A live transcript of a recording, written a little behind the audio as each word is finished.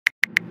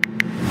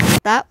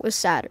That was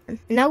Saturn.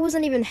 And that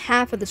wasn't even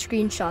half of the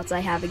screenshots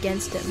I have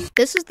against him.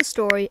 This is the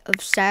story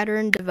of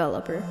Saturn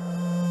developer.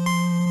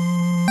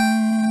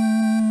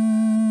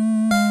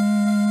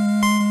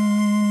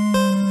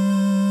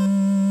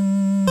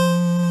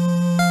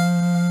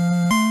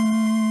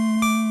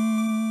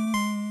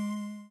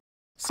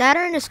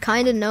 Saturn is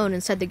kinda known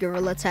inside the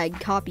Gorilla Tag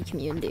copy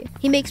community.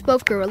 He makes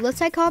both Gorilla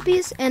Tag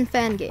copies and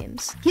fan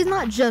games. He's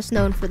not just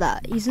known for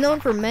that, he's known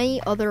for many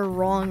other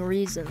wrong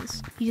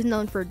reasons. He's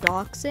known for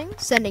doxing,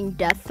 sending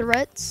death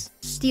threats,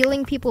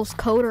 stealing people's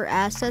code or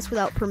assets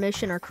without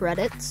permission or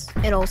credits,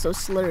 and also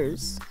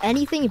slurs.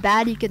 Anything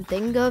bad you can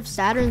think of,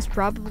 Saturn's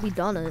probably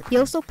done it. He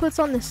also puts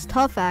on this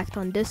tough act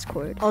on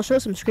Discord. I'll show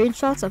some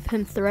screenshots of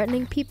him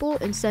threatening people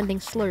and sending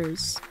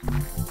slurs.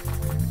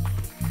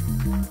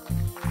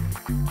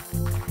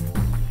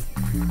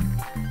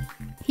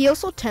 He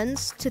also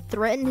tends to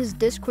threaten his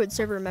Discord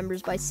server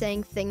members by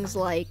saying things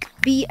like,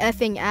 "Be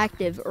effing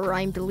active or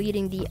I'm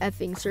deleting the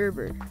effing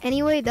server."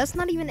 Anyway, that's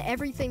not even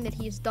everything that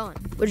he's done.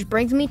 Which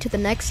brings me to the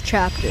next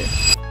chapter.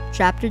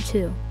 Chapter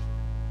 2.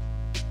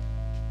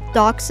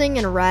 Doxing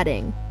and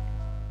ratting.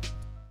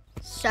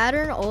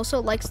 Saturn also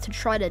likes to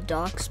try to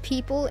dox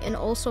people and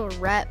also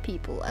rat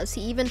people, as he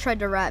even tried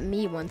to rat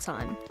me one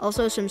time.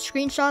 Also some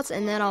screenshots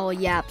and then I'll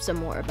yap some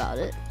more about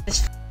it.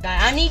 This guy,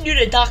 I need you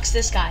to dox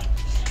this guy.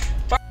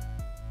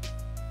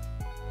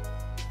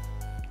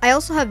 I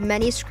also have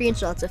many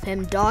screenshots of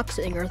him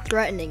doxing or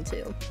threatening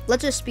to.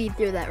 Let's just speed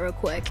through that real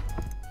quick.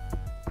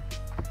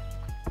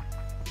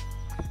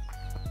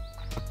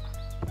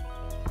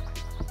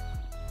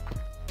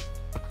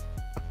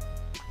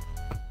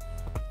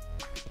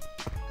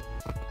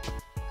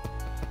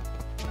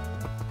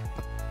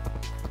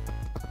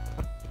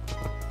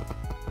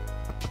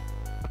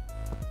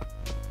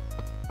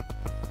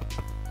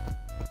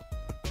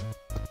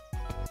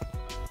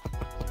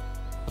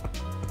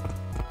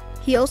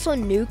 He also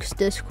nukes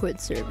Discord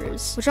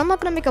servers, which I'm not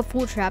gonna make a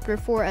full chapter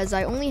for as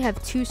I only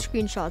have 2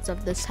 screenshots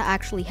of this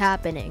actually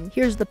happening.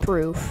 Here's the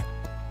proof.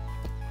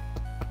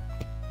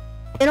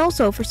 And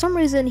also, for some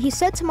reason, he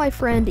said to my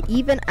friend,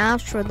 even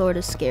AsteroidLord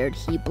is scared,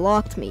 he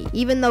blocked me,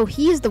 even though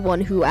he's the one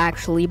who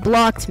actually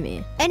blocked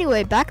me.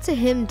 Anyway, back to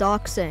him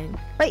doxing.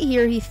 Right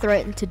here, he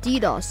threatened to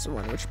DDoS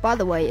someone, which by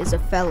the way is a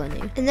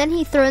felony. And then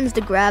he threatens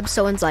to grab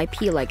someone's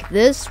IP like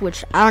this,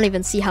 which I don't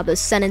even see how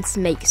this sentence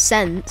makes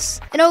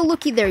sense. And oh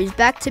looky there, he's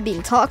back to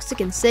being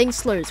toxic and saying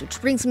slurs, which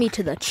brings me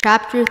to the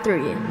chapter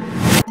 3.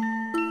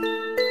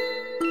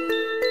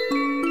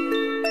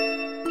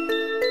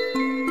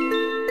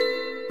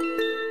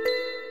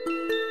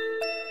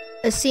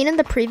 As seen in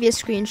the previous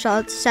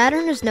screenshots,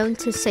 Saturn is known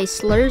to say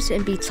slurs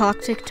and be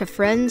toxic to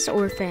friends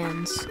or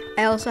fans.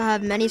 I also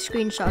have many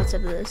screenshots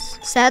of this.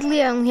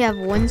 Sadly, I only have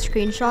 1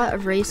 screenshot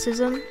of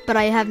racism, but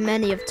I have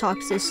many of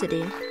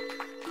toxicity.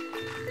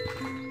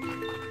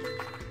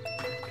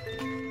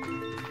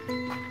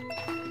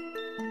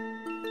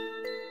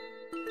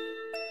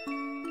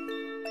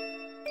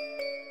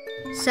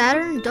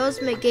 Saturn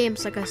does make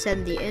games like I said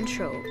in the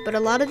intro, but a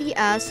lot of the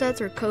assets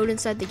or code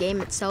inside the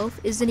game itself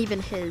isn't even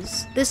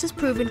his. This is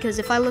proven because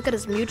if I look at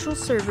his mutual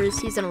servers,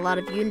 he's in a lot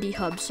of Unity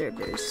hub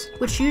servers,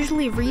 which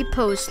usually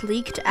repost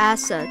leaked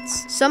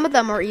assets. Some of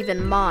them are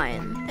even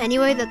mine.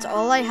 Anyway, that's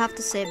all I have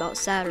to say about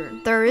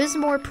Saturn. There is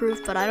more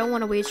proof, but I don't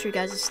want to waste your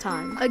guys'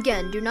 time.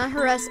 Again, do not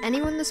harass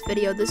anyone in this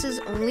video. This is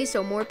only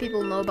so more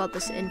people know about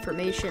this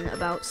information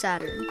about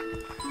Saturn.